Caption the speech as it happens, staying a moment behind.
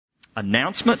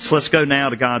Announcements. Let's go now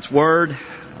to God's Word.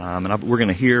 We're going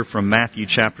to hear from Matthew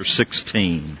chapter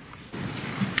 16.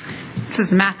 This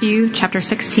is Matthew chapter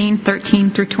 16,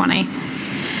 13 through 20.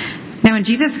 Now when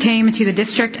Jesus came into the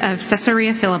district of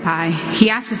Caesarea Philippi, he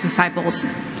asked his disciples,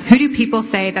 "Who do people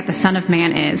say that the Son of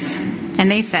Man is?"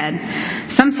 And they said,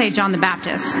 "Some say John the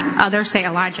Baptist, others say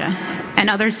Elijah, and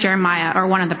others Jeremiah or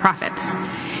one of the prophets."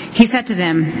 He said to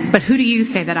them, "But who do you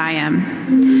say that I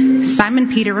am?" Simon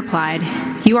Peter replied,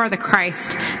 "You are the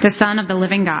Christ, the Son of the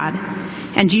living God."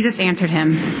 And Jesus answered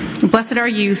him, "Blessed are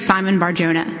you, Simon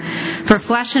Bar-Jonah, for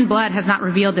flesh and blood has not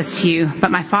revealed this to you,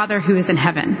 but my Father who is in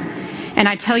heaven. And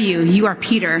I tell you, you are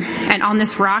Peter, and on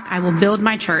this rock I will build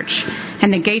my church,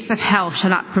 and the gates of hell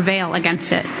shall not prevail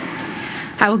against it.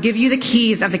 I will give you the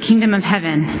keys of the kingdom of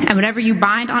heaven, and whatever you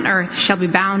bind on earth shall be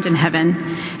bound in heaven,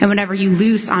 and whatever you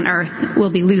loose on earth will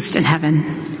be loosed in heaven."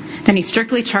 Then he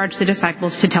strictly charged the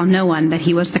disciples to tell no one that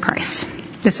he was the Christ.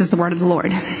 This is the word of the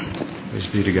Lord. Praise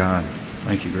be to God.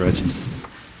 Thank you, Gretchen.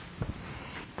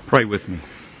 Pray with me.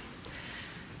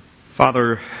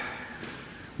 Father,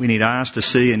 we need eyes to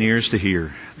see and ears to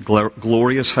hear the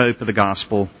glorious hope of the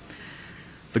gospel,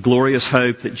 the glorious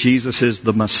hope that Jesus is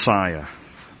the Messiah,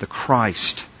 the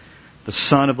Christ, the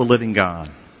Son of the living God.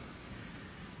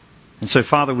 And so,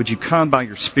 Father, would you come by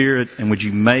your Spirit and would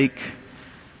you make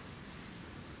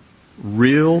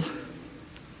real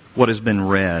what has been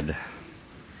read?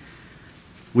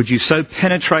 Would you so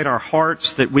penetrate our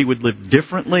hearts that we would live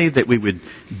differently, that we would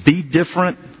be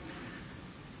different?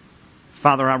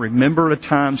 Father, I remember a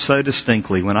time so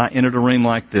distinctly when I entered a room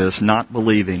like this, not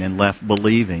believing and left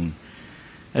believing.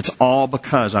 It's all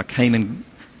because I came in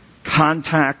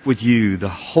contact with you, the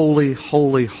holy,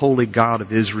 holy, holy God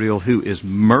of Israel, who is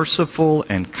merciful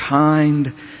and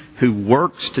kind, who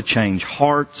works to change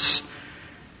hearts.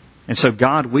 And so,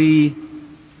 God, we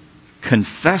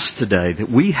confess today that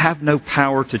we have no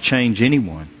power to change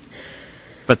anyone,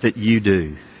 but that you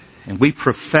do. And we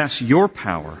profess your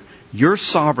power, your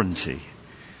sovereignty.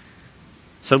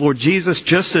 So, Lord Jesus,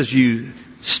 just as you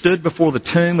stood before the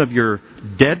tomb of your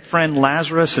dead friend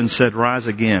Lazarus and said, "Rise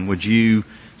again," would you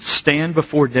stand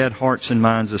before dead hearts and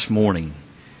minds this morning,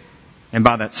 and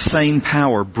by that same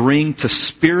power bring to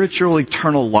spiritual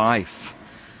eternal life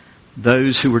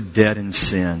those who are dead in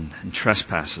sin and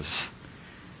trespasses.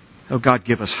 Oh God,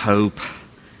 give us hope.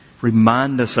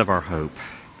 Remind us of our hope.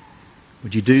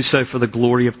 Would you do so for the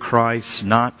glory of Christ,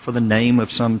 not for the name of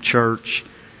some church?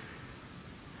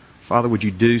 Father, would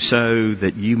you do so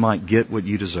that you might get what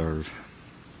you deserve?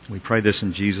 We pray this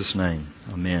in Jesus' name.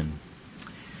 Amen.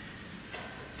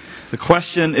 The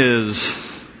question is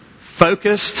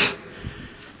focused.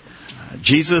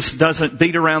 Jesus doesn't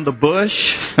beat around the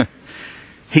bush.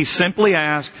 He simply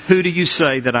asked, "Who do you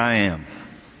say that I am?"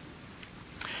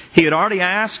 He had already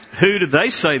asked, "Who do they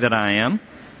say that I am?"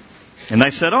 And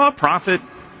they said, "Oh, a prophet."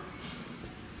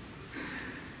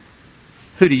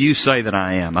 Who do you say that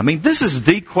I am? I mean, this is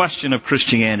the question of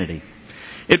Christianity.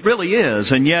 It really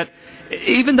is. And yet,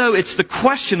 even though it's the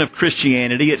question of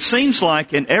Christianity, it seems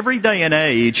like in every day and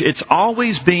age, it's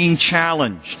always being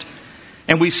challenged.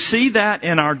 And we see that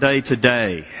in our day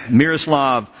today.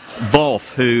 Miroslav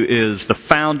Volf, who is the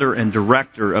founder and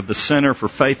director of the Center for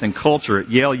Faith and Culture at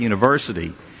Yale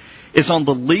University, is on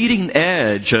the leading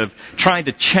edge of trying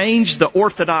to change the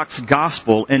Orthodox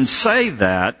gospel and say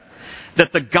that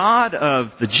the God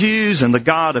of the Jews and the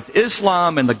God of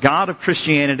Islam and the God of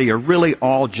Christianity are really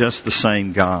all just the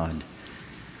same God.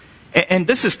 And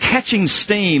this is catching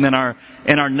steam in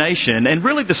our nation. And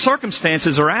really the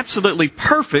circumstances are absolutely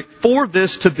perfect for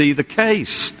this to be the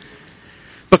case.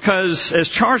 Because as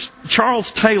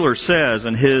Charles Taylor says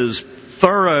in his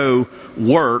thorough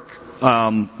work,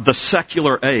 The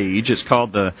Secular Age, it's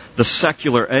called the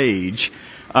Secular Age,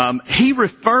 he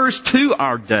refers to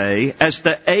our day as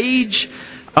the age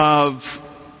of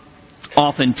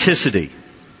authenticity.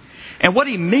 And what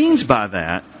he means by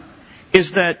that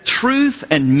is that truth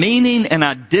and meaning and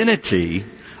identity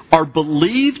are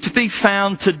believed to be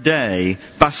found today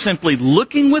by simply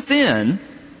looking within,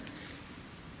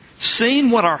 seeing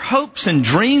what our hopes and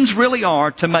dreams really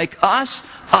are to make us,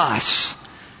 us,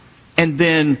 and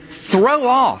then throw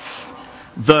off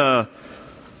the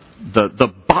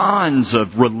bonds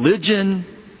of religion,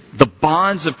 the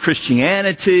bonds of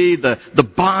Christianity, the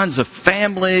bonds of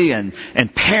family and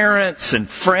parents and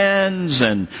friends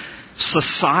and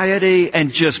society,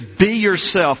 and just be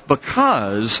yourself,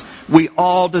 because we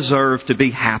all deserve to be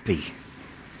happy.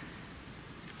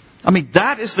 I mean,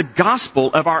 that is the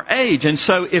gospel of our age. And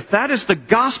so if that is the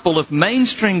gospel of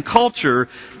mainstream culture,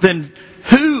 then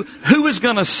who is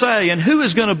going to say and who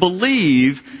is going to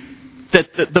believe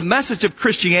that the message of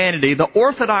Christianity, the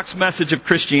orthodox message of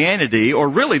Christianity, or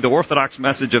really the orthodox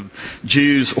message of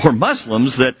Jews or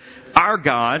Muslims, that our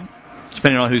God,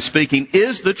 depending on who's speaking,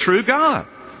 is the true God.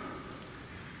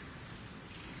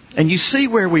 And you see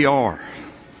where we are.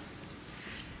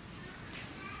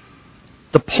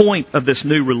 The point of this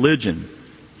new religion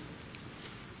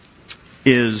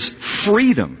is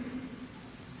freedom.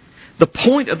 The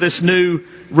point of this new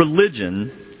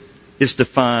religion is to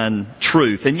find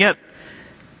truth. And yet,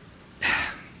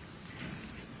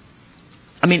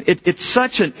 I mean, it's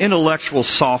such an intellectual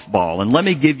softball. And let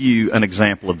me give you an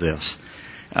example of this.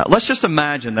 Let's just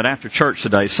imagine that after church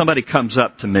today, somebody comes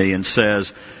up to me and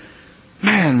says,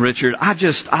 "Man, Richard,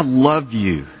 I love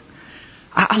you.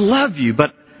 I love you,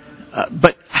 but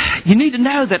you need to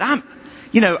know that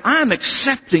I'm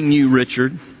accepting you,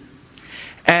 Richard,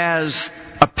 as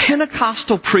a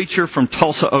Pentecostal preacher from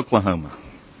Tulsa, Oklahoma."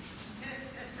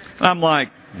 And I'm like,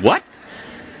 "What?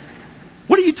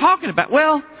 What are you talking about?"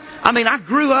 "Well, I mean, I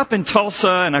grew up in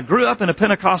Tulsa and I grew up in a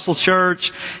Pentecostal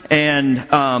church, and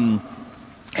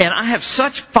I have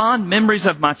such fond memories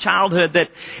of my childhood that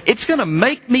it's going to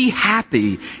make me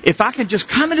happy if I can just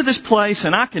come into this place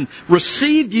and I can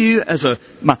receive you as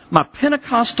my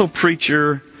Pentecostal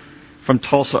preacher from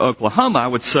Tulsa, Oklahoma." I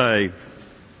would say,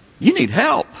 "You need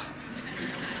help."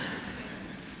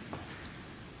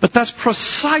 But that's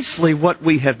precisely what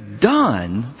we have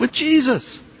done with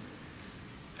Jesus.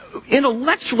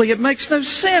 Intellectually, it makes no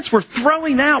sense. We're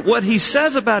throwing out what He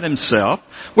says about Himself.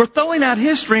 We're throwing out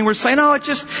history and we're saying, "Oh,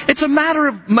 it's a matter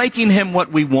of making Him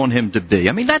what we want Him to be."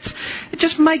 I mean,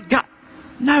 just make God.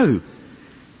 No.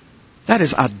 That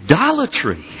is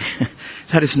idolatry.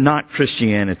 That is not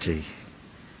Christianity.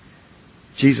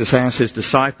 Jesus asked His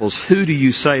disciples, "Who do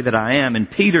you say that I am?"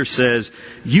 And Peter says,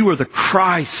 "You are the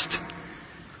Christ,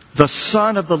 the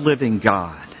Son of the living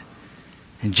God."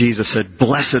 And Jesus said,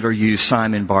 "Blessed are you,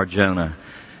 Simon Bar-Jonah,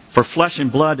 for flesh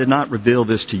and blood did not reveal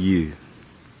this to you,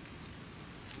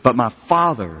 but my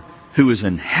Father who is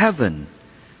in heaven,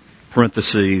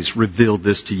 parentheses, revealed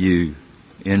this to you,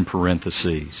 in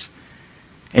parentheses.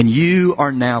 And you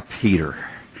are now Peter,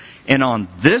 and on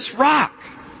this rock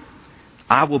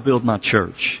I will build my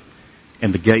church,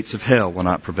 and the gates of hell will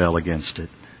not prevail against it."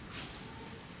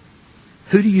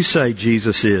 Who do you say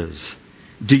Jesus is?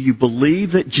 Do you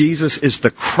believe that Jesus is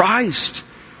the Christ,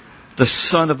 the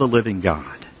Son of the living God?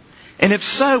 And if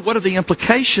so, what are the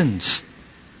implications?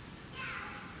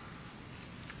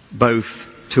 Both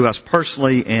to us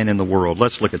personally and in the world.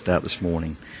 Let's look at that this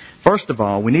morning. First of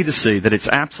all, we need to see that it's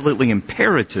absolutely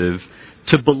imperative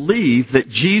to believe that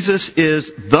Jesus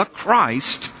is the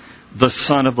Christ, the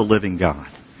Son of the living God.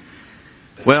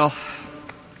 Well,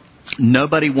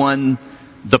 nobody won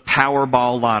the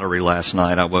Powerball lottery last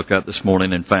night. I woke up this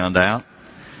morning and found out.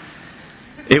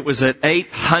 It was at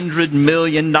 $800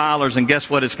 million, and guess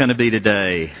what it's going to be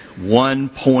today?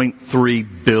 $1.3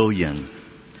 billion.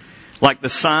 Like the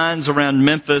signs around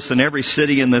Memphis and every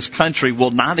city in this country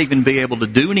will not even be able to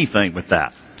do anything with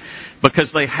that,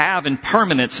 because they have in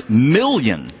permanence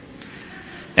million.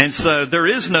 And so there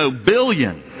is no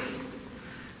billion.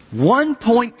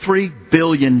 $1.3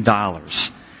 billion.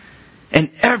 And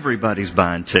everybody's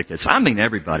buying tickets. I mean,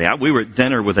 everybody. We were at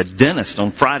dinner with a dentist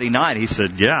on Friday night. He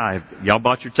said, "Yeah, y'all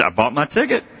bought your I bought my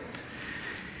ticket."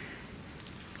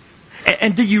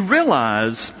 And do you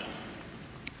realize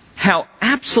how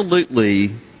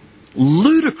absolutely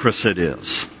ludicrous it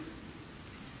is?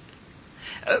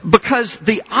 Because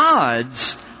the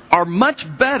odds are much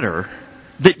better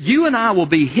that you and I will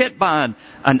be hit by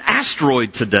an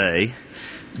asteroid today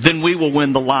than we will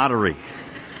win the lottery.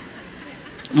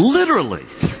 Literally.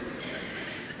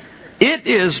 It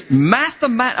is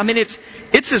I mean, it's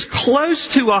as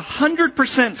close to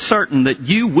 100% certain that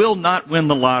you will not win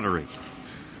the lottery.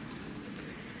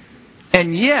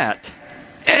 And yet,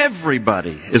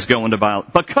 everybody is going to buy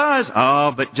it because,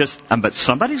 but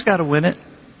somebody's got to win it.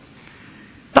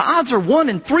 The odds are 1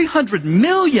 in 300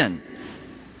 million.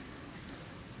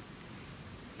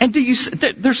 And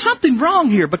there's something wrong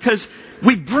here, because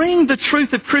we bring the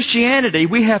truth of Christianity,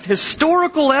 we have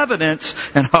historical evidence,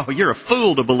 and you're a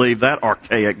fool to believe that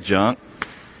archaic junk.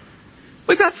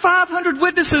 We've got 500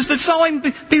 witnesses that saw Him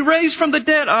be raised from the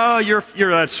dead.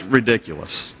 That's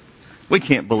ridiculous. We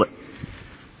can't believe.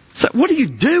 So what do you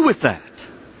do with that?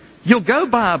 You'll go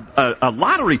buy a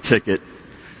lottery ticket,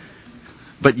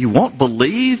 but you won't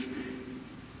believe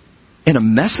in a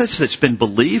message that's been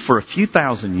believed for a few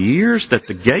thousand years, that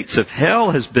the gates of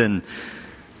hell has been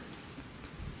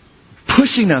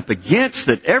pushing up against,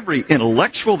 that every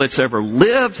intellectual that's ever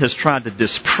lived has tried to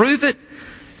disprove it,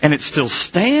 and it still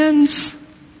stands.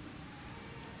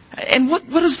 And what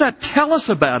does that tell us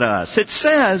about us? It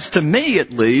says, to me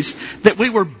at least, that we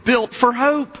were built for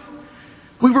hope.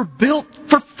 We were built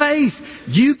for faith.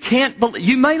 You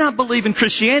may not believe in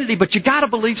Christianity, but you got to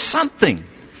believe something.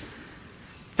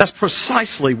 That's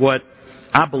precisely what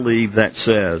I believe that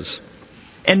says.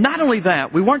 And not only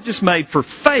that, we weren't just made for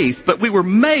faith, but we were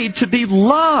made to be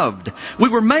loved. We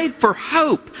were made for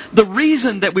hope. The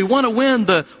reason that we want to win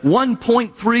the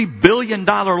 $1.3 billion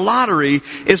lottery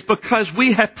is because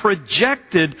we have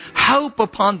projected hope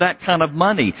upon that kind of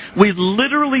money. We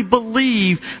literally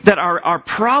believe that our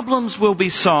problems will be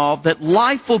solved, that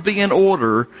life will be in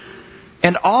order,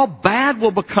 and all bad will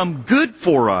become good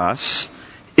for us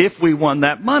if we won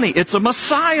that money. It's a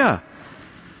Messiah.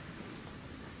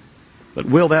 But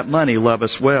will that money love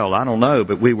us well? I don't know,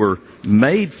 but we were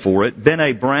made for it.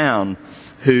 Brené Brown,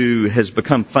 who has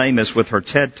become famous with her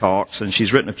TED Talks, and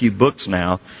she's written a few books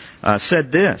now, said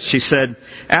this. She said,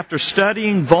 after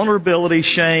studying vulnerability,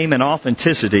 shame, and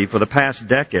authenticity for the past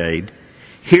decade,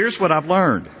 here's what I've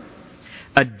learned.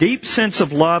 A deep sense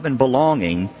of love and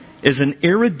belonging is an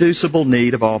irreducible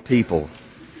need of all people.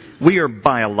 We are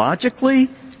biologically,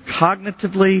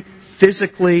 cognitively,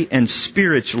 physically and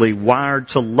spiritually wired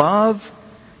to love,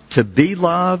 to be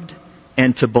loved,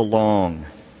 and to belong.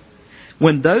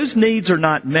 When those needs are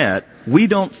not met, we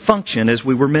don't function as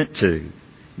we were meant to.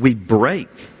 We break,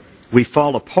 we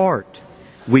fall apart,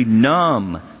 we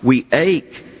numb, we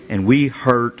ache, and we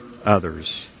hurt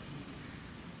others.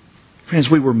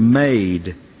 Friends, we were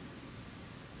made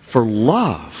for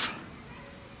love,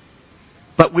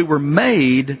 but we were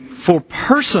made for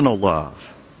personal love.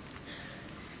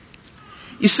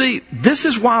 You see, this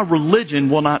is why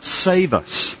religion will not save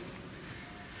us.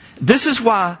 This is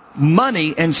why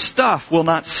money and stuff will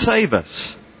not save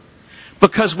us.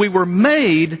 Because we were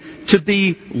made to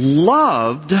be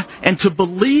loved and to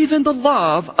believe in the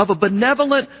love of a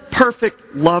benevolent,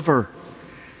 perfect lover.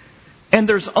 And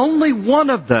there's only one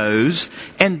of those,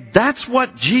 and that's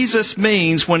what Jesus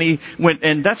means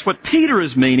and that's what Peter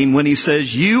is meaning when he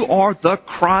says, you are the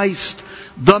Christ,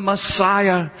 the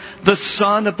Messiah, the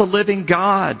Son of the living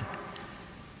God.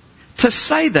 To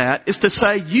say that is to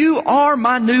say, you are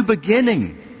my new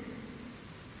beginning.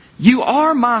 You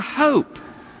are my hope.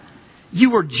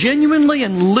 You are genuinely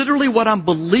and literally what I'm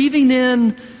believing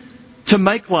in to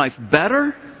make life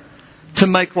better, to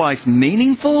make life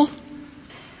meaningful.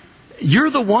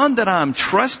 You're the one that I'm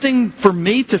trusting for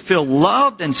me to feel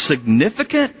loved and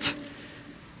significant.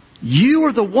 You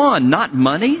are the one, not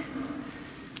money,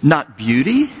 not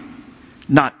beauty,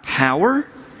 not power,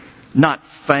 not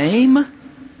fame,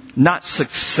 not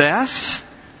success.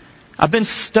 I've been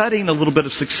studying a little bit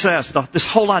of success, this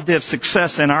whole idea of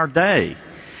success in our day.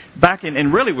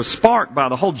 And really was sparked by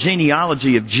the whole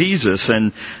genealogy of Jesus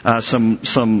and some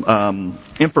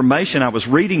information I was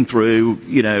reading through,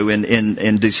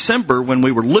 in December when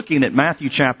we were looking at Matthew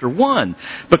chapter 1.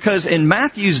 Because in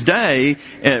Matthew's day,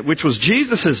 which was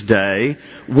Jesus' day,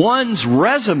 one's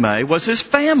resume was his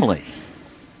family.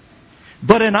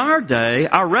 But in our day,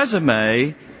 our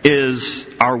resume is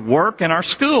our work and our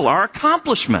school, our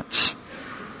accomplishments.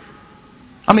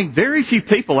 I mean, very few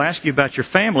people ask you about your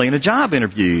family in a job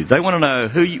interview. They want to know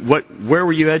where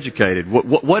were you educated?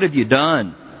 What have you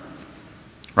done?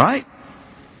 Right?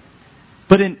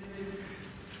 And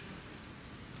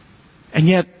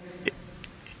yet,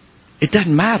 it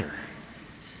doesn't matter.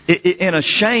 In a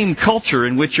shame culture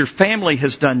in which your family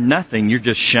has done nothing, you're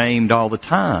just shamed all the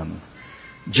time.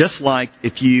 Just like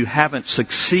if you haven't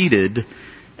succeeded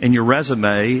and your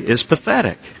resume is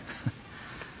pathetic.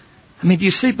 I mean, do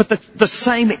you see? But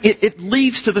it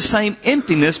leads to the same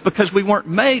emptiness because we weren't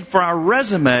made for our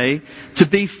resume to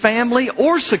be family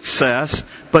or success,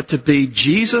 but to be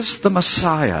Jesus the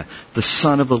Messiah, the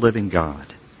Son of the living God.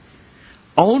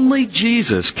 Only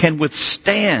Jesus can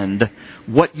withstand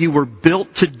what you were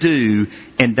built to do,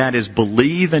 and that is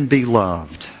believe and be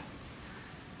loved.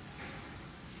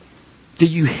 Do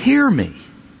you hear me?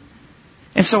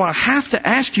 And so I have to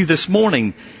ask you this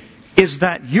morning, is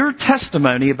that your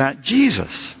testimony about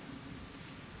Jesus?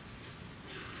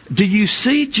 Do you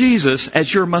see Jesus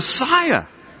as your Messiah?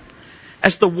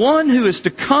 As the one who is to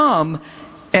come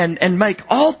and make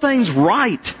all things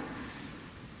right?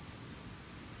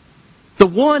 The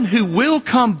one who will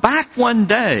come back one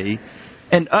day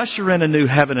and usher in a new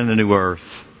heaven and a new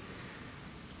earth.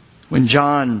 When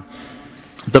John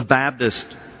the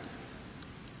Baptist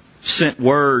sent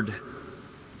word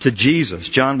to Jesus.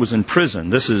 John was in prison.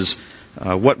 This is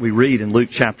what we read in Luke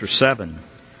chapter 7.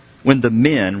 When the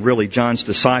men, really John's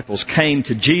disciples, came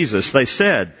to Jesus, they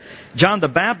said, John the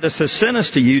Baptist has sent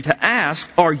us to you to ask,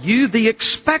 are you the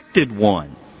expected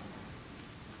one?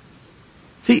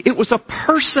 See, it was a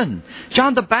person.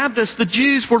 John the Baptist, the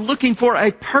Jews were looking for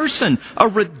a person, a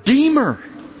Redeemer.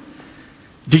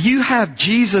 Do you have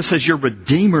Jesus as your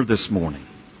Redeemer this morning?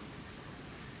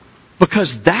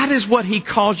 Because that is what He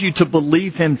calls you to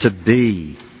believe Him to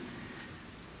be.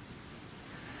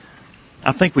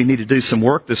 I think we need to do some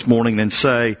work this morning and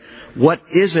say, what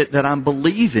is it that I'm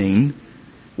believing?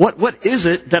 What is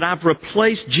it that I've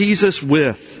replaced Jesus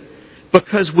with?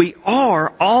 Because we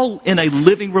are all in a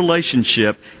living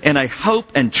relationship, in a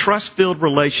hope and trust-filled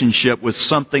relationship with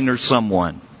something or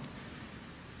someone.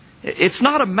 It's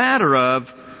not a matter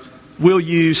of, will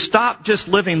you stop just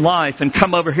living life and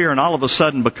come over here and all of a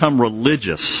sudden become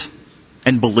religious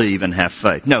and believe and have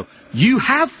faith? No, you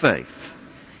have faith.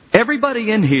 Everybody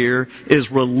in here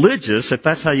is religious, if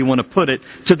that's how you want to put it,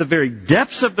 to the very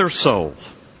depths of their soul.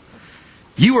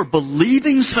 You are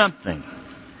believing something.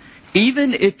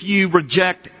 Even if you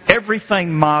reject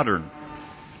everything modern,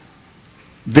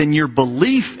 then your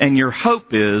belief and your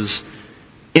hope is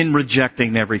in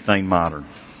rejecting everything modern.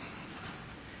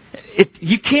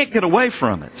 You can't get away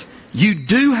from it. You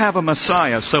do have a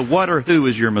Messiah, so what or who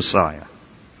is your Messiah?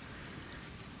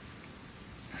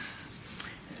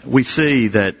 We see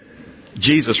that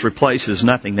Jesus replaces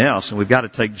nothing else, and we've got to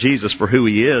take Jesus for who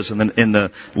He is in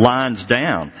the lines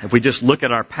down. If we just look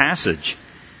at our passage,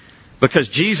 because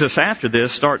Jesus after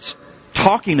this starts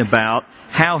talking about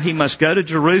how He must go to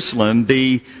Jerusalem,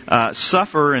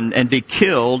 suffer and be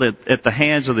killed at the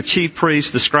hands of the chief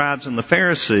priests, the scribes, and the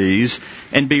Pharisees,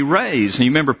 and be raised. And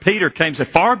you remember Peter came and said,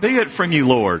 "Far be it from you,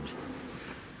 Lord."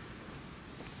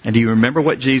 And do you remember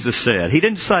what Jesus said? He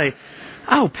didn't say,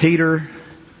 "Oh, Peter,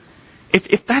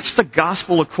 if that's the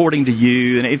gospel according to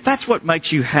you, and if that's what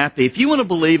makes you happy, if you want to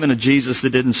believe in a Jesus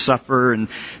that didn't suffer, and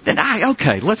then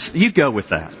you go with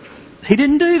that." He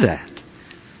didn't do that.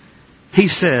 He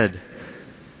said,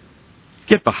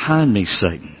 "Get behind me,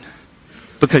 Satan,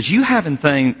 because you have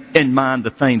in mind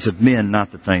the things of men,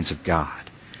 not the things of God."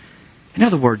 In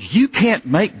other words, you can't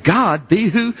make God be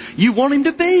who you want Him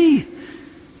to be.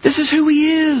 This is who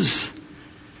He is.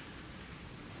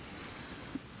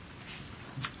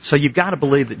 So you've got to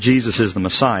believe that Jesus is the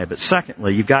Messiah. But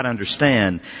secondly, you've got to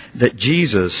understand that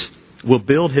Jesus will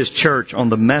build His church on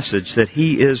the message that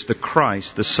He is the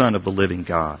Christ, the Son of the living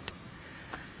God.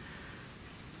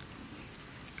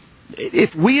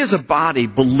 If we as a body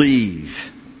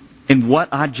believe in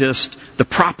the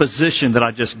proposition that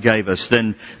I just gave us,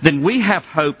 then we have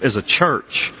hope as a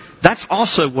church. That's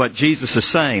also what Jesus is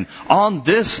saying. On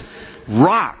this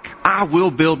rock, I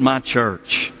will build my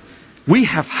church. We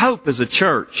have hope as a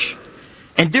church.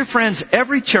 And dear friends,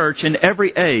 every church in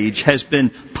every age has been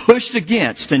pushed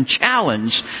against and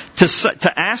challenged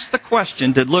to ask the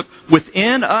question, to look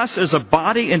within us as a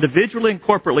body, individually and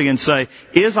corporately, and say,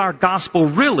 is our gospel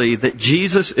really that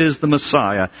Jesus is the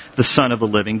Messiah, the Son of the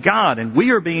living God? And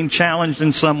we are being challenged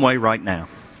in some way right now.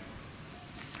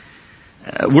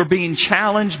 We're being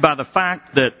challenged by the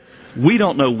fact that we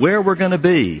don't know where we're going to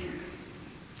be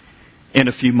in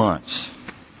a few months.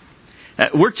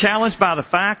 We're challenged by the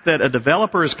fact that a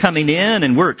developer is coming in,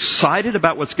 and we're excited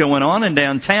about what's going on in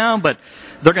downtown, but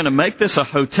they're going to make this a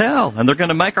hotel, and they're going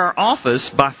to make our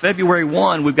office, by February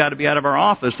 1, we've got to be out of our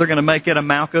office, they're going to make it a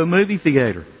Malco movie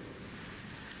theater.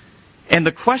 And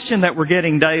the question that we're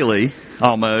getting daily,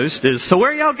 almost, is, so where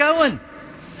are y'all going?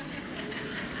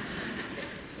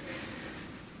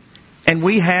 And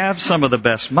we have some of the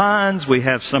best minds. We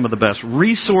have some of the best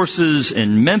resources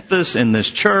in Memphis, in this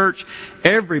church.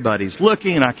 Everybody's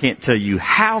looking, and I can't tell you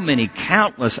how many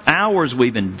countless hours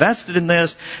we've invested in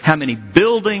this, how many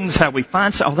buildings, how we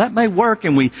find, that may work,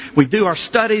 and we do our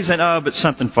studies, and but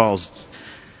something falls.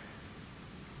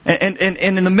 And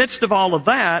in the midst of all of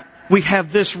that, we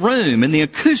have this room, and the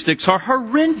acoustics are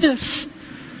horrendous.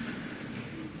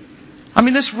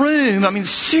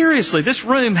 Seriously, this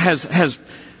room has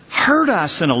hurt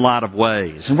us in a lot of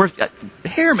ways. And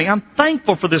hear me, I'm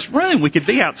thankful for this room. We could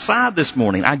be outside this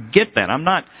morning. I get that. I'm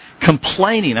not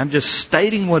complaining. I'm just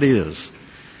stating what is.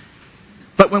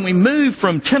 But when we moved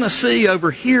from Tennessee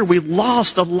over here, we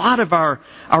lost a lot of our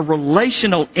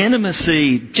relational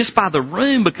intimacy just by the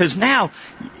room, because now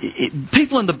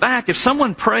people in the back, if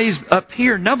someone prays up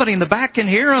here, nobody in the back can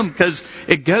hear them because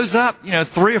it goes up,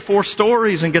 3 or 4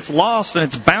 stories and gets lost, and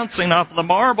it's bouncing off the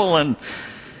marble, and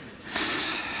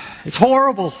it's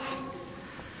horrible.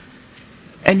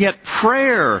 And yet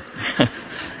prayer,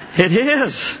 it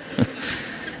is.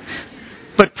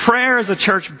 But prayer as a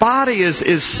church body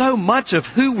is so much of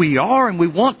who we are, and we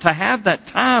want to have that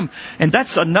time. And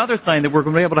that's another thing that we're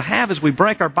going to be able to have as we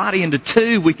break our body into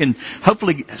 2. We can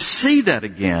hopefully see that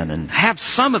again and have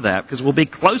some of that, because we'll be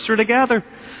closer together.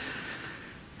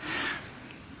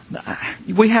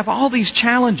 We have all these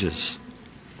challenges.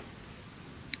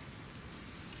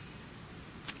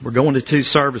 We're going to 2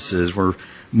 services. We're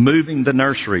moving the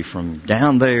nursery from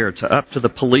down there to up to the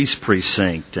police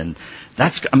precinct. And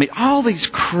all these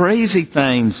crazy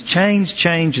things change.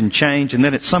 And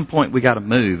then at some point we got to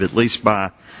move, at least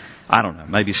by, I don't know,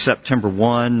 maybe September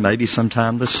 1, maybe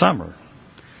sometime this summer.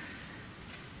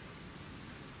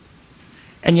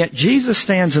 And yet Jesus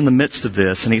stands in the midst of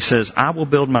this and He says, I will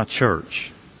build my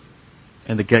church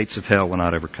and the gates of hell will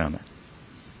not overcome it.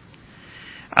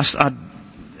 I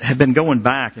have been going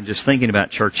back and just thinking about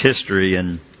church history,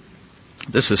 and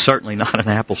this is certainly not an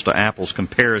apples to apples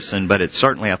comparison, but it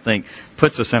certainly, I think,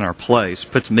 puts us in our place,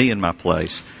 puts me in my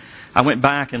place. I went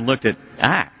back and looked at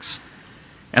Acts,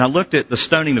 and I looked at the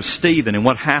stoning of Stephen and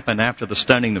what happened after the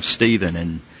stoning of Stephen,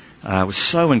 and I was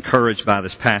so encouraged by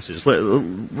this passage.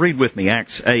 Read with me,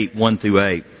 Acts 8, 1 through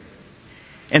 8.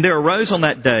 And there arose on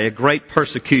that day a great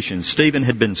persecution. Stephen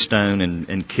had been stoned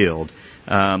and killed.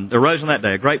 There arose on that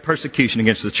day a great persecution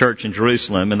against the church in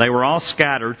Jerusalem, and they were all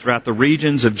scattered throughout the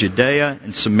regions of Judea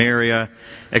and Samaria,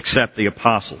 except the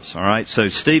apostles. All right, so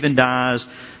Stephen dies,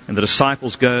 and the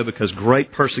disciples go because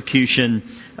great persecution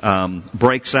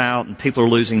breaks out, and people are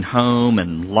losing home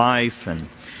and life. And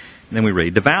then we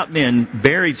read, devout men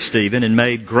buried Stephen and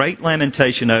made great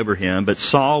lamentation over him, but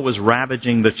Saul was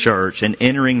ravaging the church and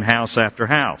entering house after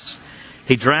house.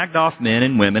 He dragged off men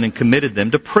and women and committed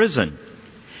them to prison.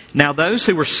 Now those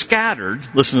who were scattered,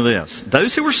 listen to this,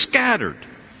 those who were scattered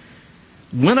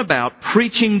went about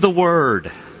preaching the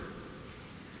word.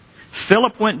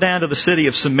 Philip went down to the city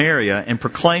of Samaria and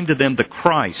proclaimed to them the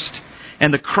Christ.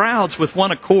 And the crowds with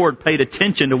one accord paid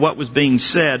attention to what was being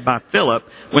said by Philip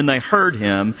when they heard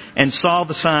him and saw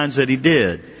the signs that he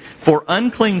did. For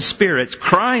unclean spirits,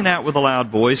 crying out with a loud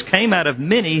voice, came out of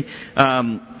many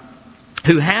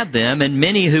who had them, and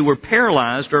many who were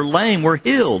paralyzed or lame were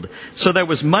healed. So there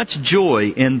was much joy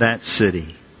in that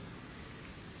city.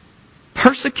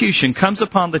 Persecution comes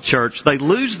upon the church. They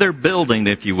lose their building,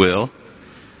 if you will.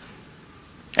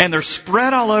 And they're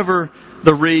spread all over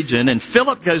the region, and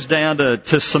Philip goes down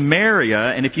to Samaria,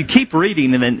 and if you keep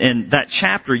reading in that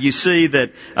chapter, you see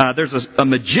that there's a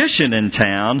magician in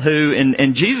town who,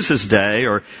 in Jesus' day,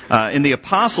 or in the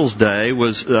apostles' day,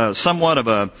 was somewhat of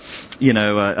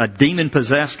a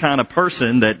demon-possessed kind of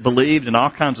person that believed in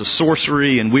all kinds of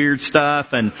sorcery and weird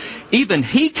stuff, and even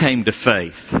he came to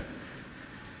faith.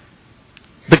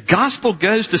 The gospel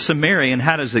goes to Samaria, and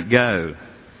how does it go?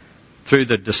 Through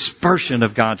the dispersion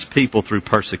of God's people through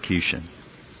persecution.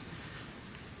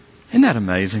 Isn't that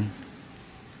amazing?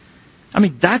 I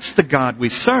mean, that's the God we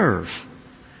serve.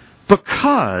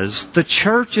 Because the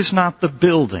church is not the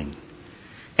building.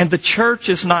 And the church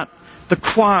is not the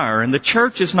choir. And the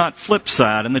church is not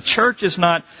Flipside. And the church is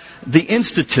not the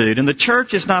institute. And the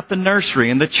church is not the nursery.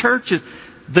 And the church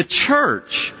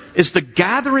is the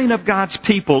gathering of God's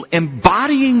people,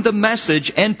 embodying the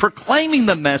message and proclaiming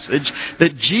the message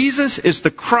that Jesus is the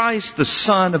Christ, the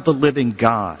Son of the living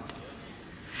God.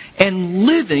 And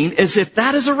living as if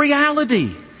that is a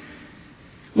reality.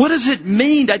 What does it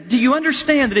mean? Do you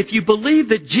understand that if you believe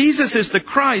that Jesus is the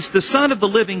Christ, the Son of the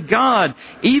living God,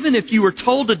 even if you were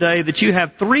told today that you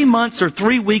have 3 months or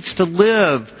 3 weeks to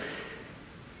live,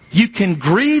 you can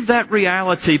grieve that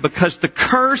reality because the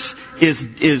curse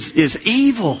is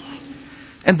evil.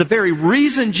 And the very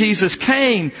reason Jesus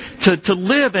came to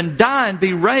live and die and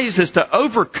be raised is to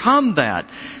overcome that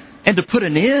and to put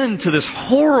an end to this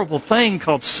horrible thing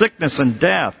called sickness and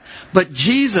death. But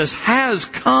Jesus has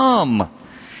come.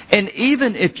 And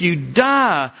even if you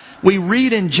die, we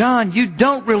read in John, you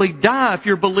don't really die if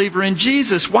you're a believer in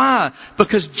Jesus. Why?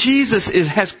 Because Jesus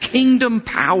has kingdom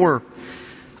power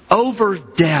over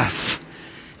death.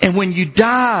 And when you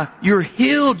die, you're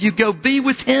healed. You go be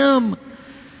with Him.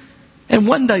 And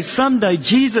one day, someday,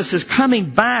 Jesus is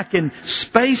coming back in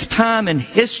space, time, and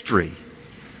history.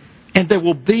 And there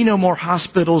will be no more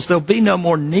hospitals. There'll be no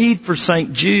more need for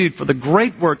St. Jude for the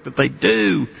great work that they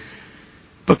do.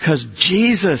 Because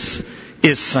Jesus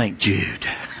is St. Jude.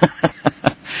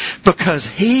 Because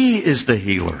He is the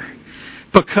healer.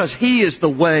 Because He is the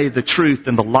way, the truth,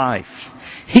 and the life.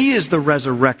 He is the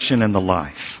resurrection and the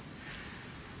life.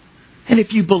 And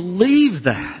if you believe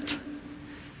that,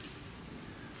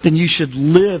 then you should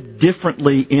live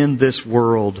differently in this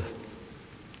world.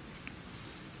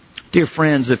 Dear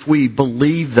friends, if we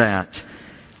believe that,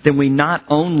 then we not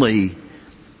only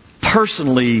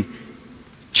personally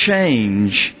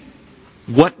change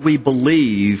what we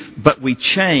believe, but we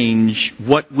change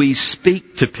what we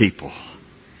speak to people.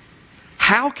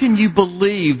 How can you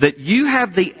believe that you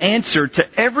have the answer to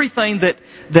everything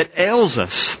that ails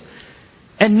us?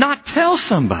 and not tell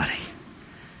somebody?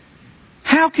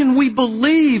 How can we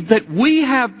believe that we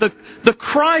have the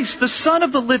Christ, the Son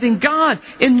of the living God,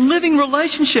 in living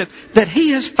relationship, that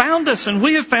He has found us and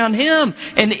we have found Him,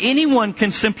 and anyone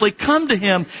can simply come to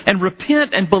Him and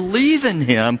repent and believe in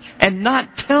Him and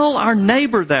not tell our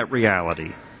neighbor that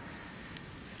reality?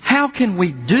 How can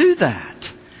we do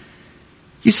that?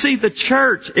 You see, the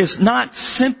church is not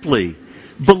simply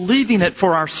believing it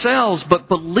for ourselves, but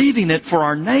believing it for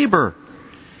our neighbor.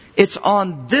 It's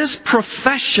on this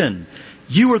profession,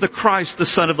 you are the Christ, the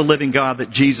Son of the living God, that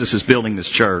Jesus is building this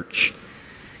church.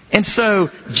 And so,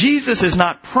 Jesus is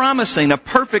not promising a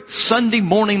perfect Sunday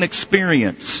morning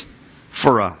experience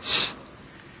for us.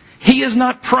 He is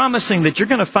not promising that you're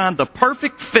going to find the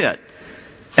perfect fit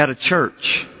at a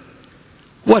church.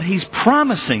 What He's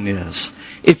promising is,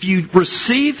 if you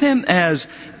receive Him as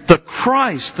the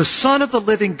Christ, the Son of the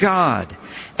living God,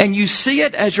 and you see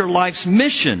it as your life's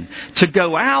mission to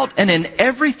go out and in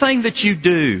everything that you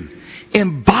do,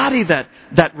 embody that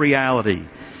reality.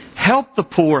 Help the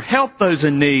poor, help those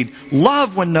in need,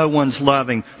 love when no one's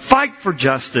loving, fight for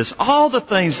justice, all the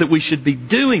things that we should be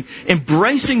doing,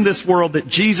 embracing this world that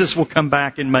Jesus will come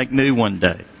back and make new one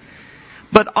day.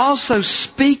 But also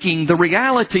speaking the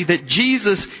reality that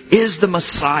Jesus is the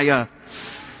Messiah.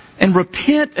 And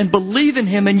repent and believe in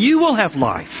Him and you will have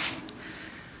life.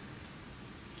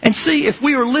 And see, if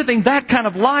we are living that kind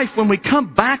of life when we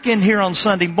come back in here on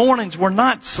Sunday mornings, we're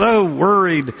not so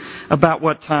worried about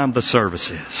what time the service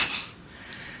is.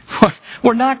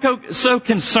 We're not so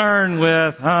concerned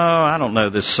with, oh, I don't know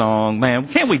this song. Man,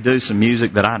 can't we do some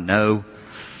music that I know?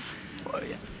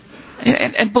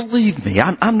 And believe me,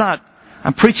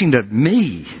 I'm preaching to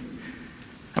me.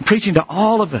 I'm preaching to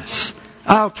all of us.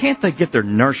 Oh, can't they get their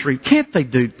nursery?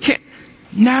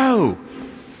 No.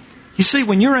 You see,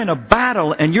 when you're in a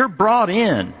battle and you're brought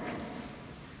in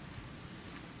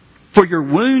for your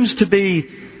wounds to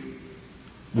be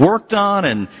worked on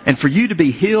and for you to be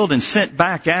healed and sent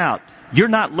back out, you're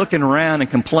not looking around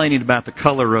and complaining about the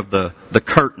color of the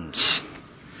curtains.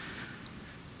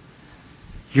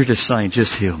 You're just saying,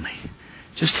 just heal me.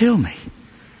 Just heal me.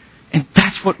 And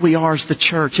that's what we are as the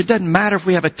church. It doesn't matter if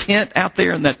we have a tent out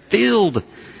there in that field.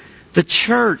 The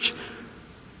church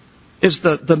is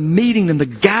the meeting and the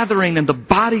gathering and the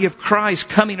body of Christ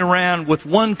coming around with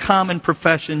one common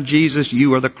profession: Jesus,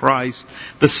 you are the Christ,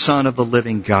 the Son of the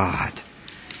living God.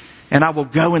 And I will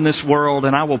go in this world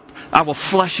and I will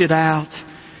flesh it out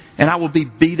and I will be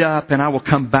beat up and I will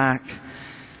come back.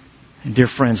 And dear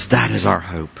friends, that is our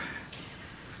hope.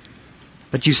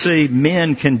 But you see,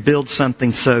 men can build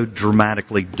something so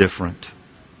dramatically different.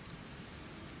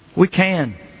 We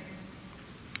can.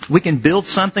 We can build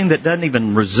something that doesn't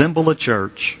even resemble a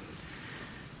church.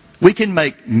 We can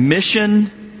make mission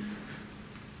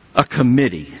a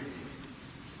committee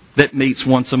that meets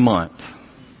once a month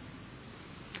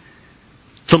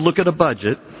to look at a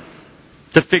budget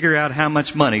to figure out how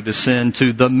much money to send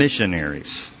to the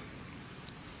missionaries.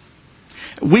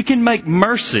 We can make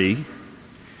mercy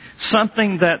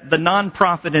something that the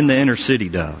nonprofit in the inner city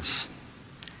does.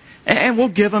 And we'll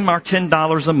give them our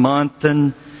 $10 a month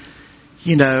and,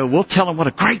 we'll tell them what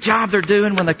a great job they're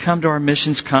doing when they come to our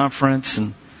missions conference.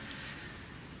 And,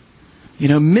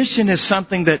 mission is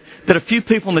something that a few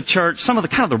people in the church, some of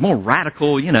the more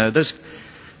radical, those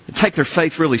take their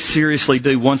faith really seriously,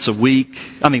 do once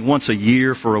a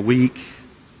year for a week.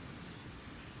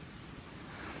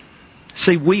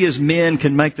 See, we as men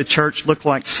can make the church look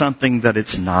like something that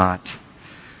it's not.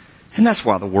 And that's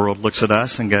why the world looks at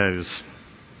us and goes,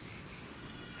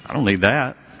 I don't need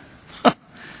that.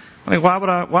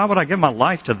 Why would I give my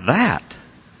life to that?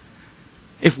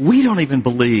 If we don't even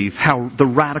believe how the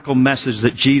radical message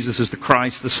that Jesus is the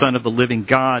Christ, the Son of the living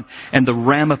God, and the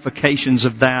ramifications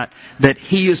of that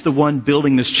He is the one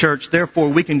building this church, therefore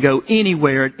we can go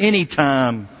anywhere at any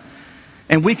time.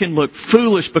 And we can look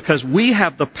foolish because we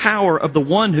have the power of the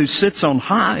one who sits on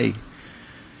high.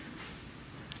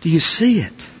 Do you see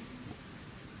it?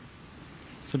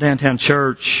 So Downtown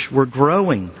Church, we're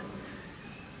growing.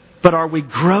 But are we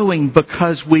growing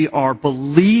because we are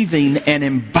believing and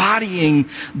embodying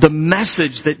the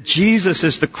message that Jesus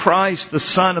is the Christ, the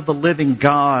Son of the living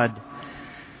God?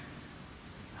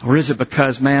 Or is it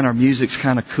because, our music's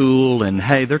kind of cool and,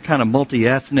 hey, they're kind of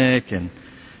multi-ethnic and,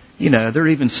 they're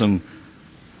even some...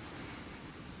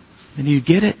 And you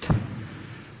get it?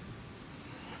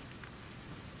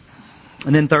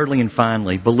 And then thirdly and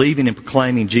finally, believing and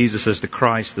proclaiming Jesus as the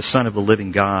Christ, the Son of the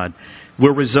living God,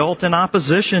 will result in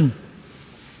opposition.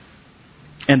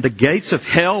 And the gates of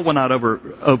hell will not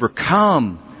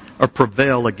overcome or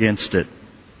prevail against it.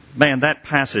 Man, that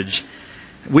passage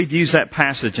We've used that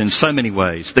passage in so many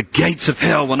ways. The gates of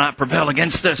hell will not prevail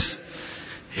against us.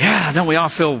 Yeah, don't we all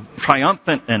feel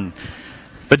triumphant?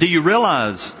 But do you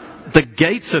realize the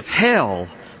gates of hell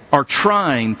are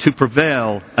trying to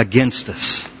prevail against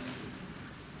us?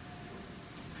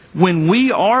 When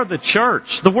we are the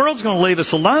church, the world's going to leave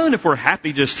us alone if we're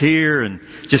happy just here and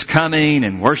just coming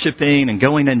and worshiping and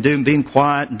going and being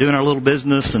quiet and doing our little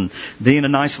business and being a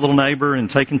nice little neighbor and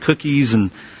taking cookies.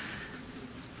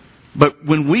 But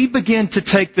when we begin to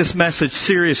take this message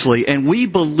seriously and we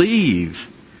believe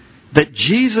that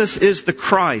Jesus is the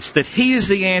Christ, that He is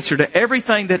the answer to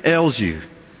everything that ails you,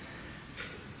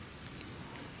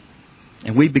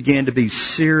 and we began to be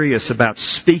serious about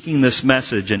speaking this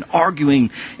message and arguing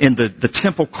in the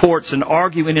temple courts and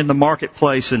arguing in the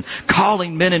marketplace and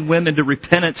calling men and women to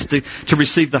repentance to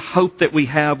receive the hope that we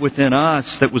have within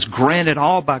us that was granted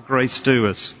all by grace to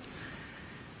us.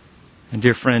 And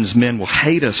dear friends, men will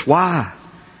hate us. Why?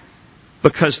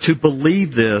 Because to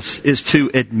believe this is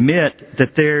to admit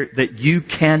that you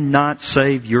cannot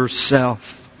save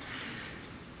yourself.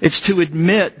 It's to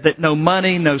admit that no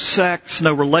money, no sex,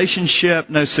 no relationship,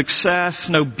 no success,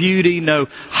 no beauty, no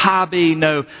hobby,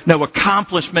 no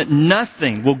accomplishment,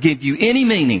 nothing will give you any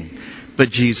meaning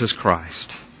but Jesus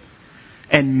Christ.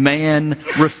 And man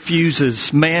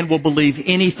refuses. Man will believe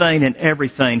anything and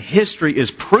everything. History is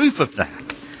proof of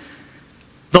that.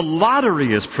 The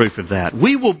lottery is proof of that.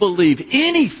 We will believe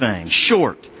anything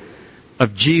short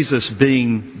of Jesus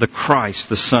being the Christ,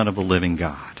 the Son of the living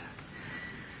God.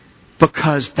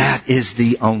 Because that is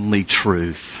the only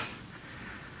truth.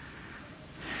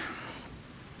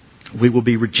 We will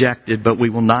be rejected, but we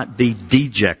will not be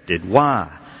dejected.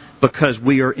 Why? Because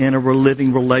we are in a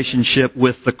living relationship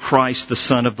with the Christ, the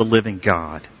Son of the living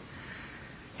God.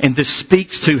 And this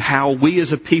speaks to how we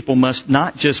as a people must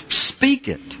not just speak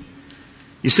it.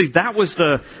 You see, that was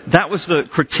the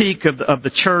critique of the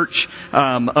church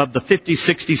of the 50s,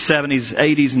 60s, 70s,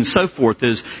 80s, and so forth.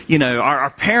 Is,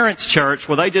 our parents' church,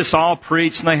 well, they just all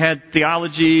preached and they had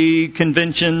theology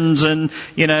conventions and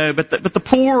but the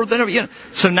poor, they never,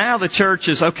 So now the church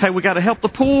is okay. We got to help the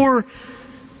poor.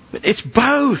 But it's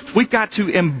both. We've got to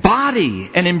embody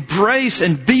and embrace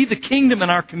and be the kingdom in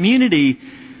our community.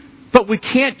 But we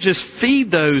can't just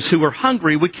feed those who are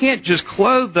hungry. We can't just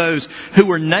clothe those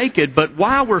who are naked. But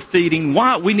while we're feeding,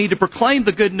 we need to proclaim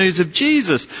the good news of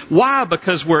Jesus. Why?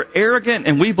 Because we're arrogant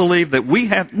and we believe that we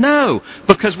have... No.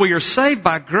 Because we are saved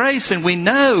by grace and we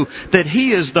know that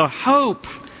He is the hope.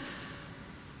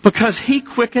 Because He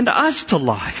quickened us to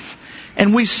life.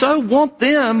 And we so want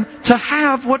them to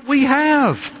have what we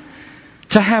have.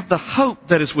 To have the hope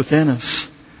that is within us.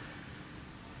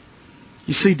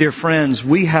 You see, dear friends,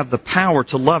 we have the power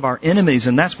to love our enemies,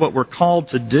 and that's what we're called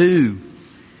to do.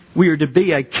 We are to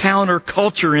be a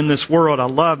counterculture in this world. I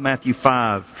love Matthew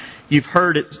 5. You've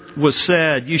heard it was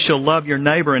said, you shall love your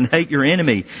neighbor and hate your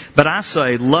enemy. But I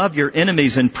say, love your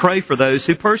enemies and pray for those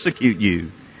who persecute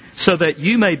you, so that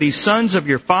you may be sons of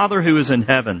your Father who is in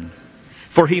heaven.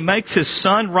 For He makes His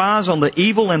sun rise on the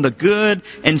evil and the good,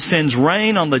 and sends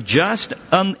rain on the just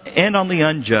and on the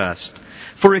unjust.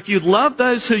 For if you love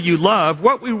those who you love,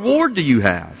 what reward do you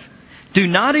have? Do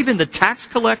not even the tax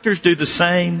collectors do the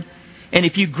same? And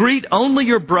if you greet only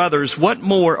your brothers, what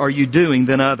more are you doing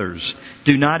than others?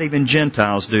 Do not even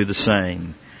Gentiles do the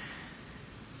same?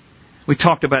 We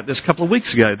talked about this a couple of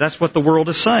weeks ago. That's what the world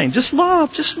is saying. Just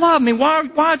love, just love. I mean,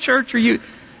 why church are you...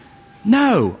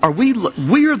 No,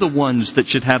 we are the ones that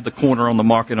should have the corner on the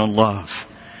market on love.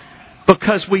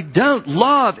 Because we don't.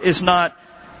 Love is not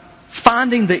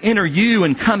finding the inner you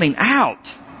and coming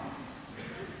out.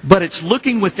 But it's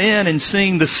looking within and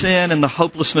seeing the sin and the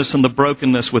hopelessness and the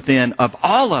brokenness within of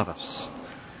all of us.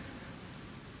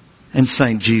 And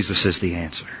saying Jesus is the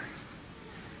answer.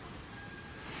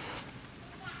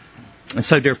 And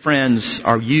so, dear friends,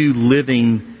 are you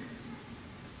living,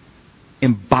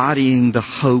 embodying the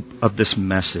hope of this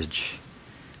message?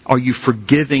 Are you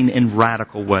forgiving in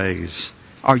radical ways?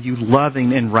 Are you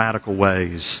loving in radical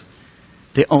ways?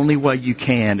 The only way you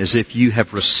can is if you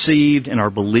have received and are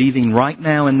believing right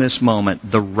now in this moment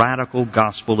the radical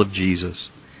gospel of Jesus.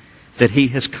 That He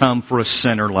has come for a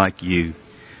sinner like you.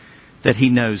 That He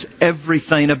knows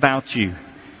everything about you.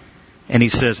 And He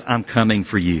says, I'm coming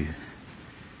for you.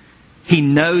 He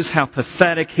knows how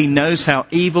pathetic, He knows how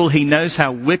evil, He knows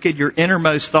how wicked your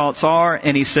innermost thoughts are.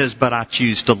 And He says, but I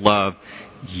choose to love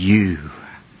you.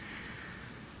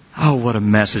 Oh, what a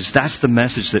message. That's the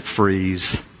message that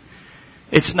frees.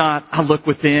 It's not, I look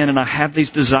within and I have these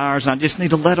desires and I just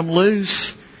need to let them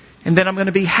loose and then I'm going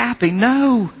to be happy.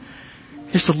 No.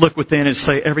 Just to look within and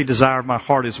say, every desire of my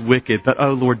heart is wicked, but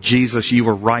oh Lord Jesus, you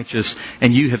are righteous,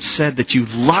 and you have said that you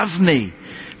love me.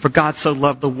 For God so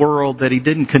loved the world that He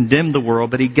didn't condemn the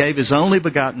world, but He gave His only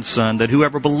begotten Son, that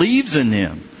whoever believes in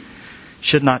Him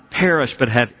should not perish, but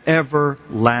have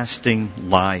everlasting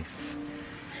life.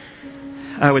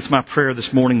 Oh, it's my prayer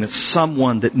this morning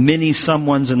that many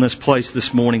someones in this place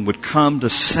this morning would come to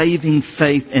saving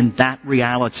faith in that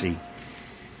reality,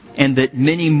 and that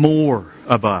many more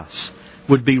of us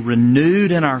would be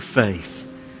renewed in our faith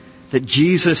that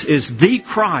Jesus is the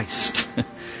Christ,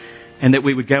 and that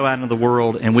we would go out into the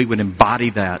world and we would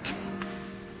embody that.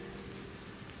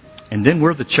 And then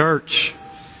we're the church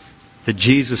that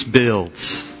Jesus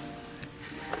builds.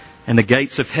 And the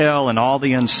gates of hell and all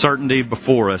the uncertainty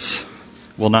before us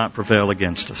will not prevail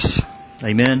against us.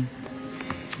 Amen?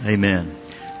 Amen.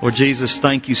 Lord Jesus,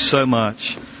 thank you so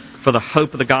much for the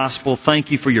hope of the gospel.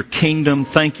 Thank you for your kingdom.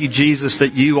 Thank you, Jesus,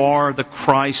 that you are the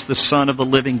Christ, the Son of the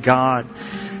living God.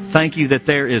 Thank you that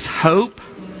there is hope.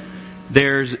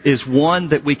 There is one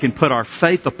that we can put our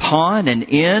faith upon and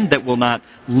in, that will not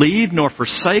leave nor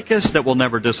forsake us, that will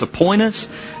never disappoint us,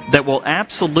 that will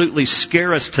absolutely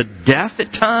scare us to death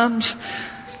at times,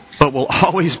 but will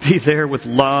always be there with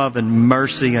love and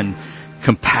mercy and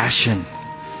compassion,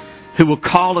 who will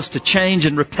call us to change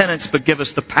and repentance, but give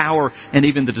us the power and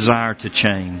even the desire to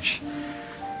change.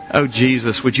 Oh,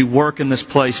 Jesus, would you work in this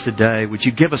place today? Would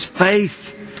you give us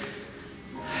faith?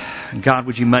 And God,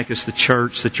 would you make us the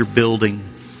church that you're building,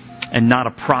 and not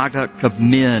a product of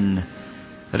men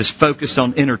that is focused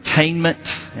on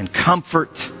entertainment and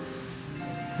comfort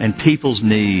and people's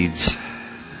needs.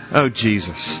 Oh,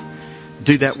 Jesus,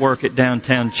 do that work at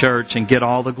Downtown Church and get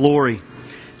all the glory.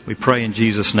 We pray in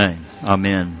Jesus' name.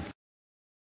 Amen.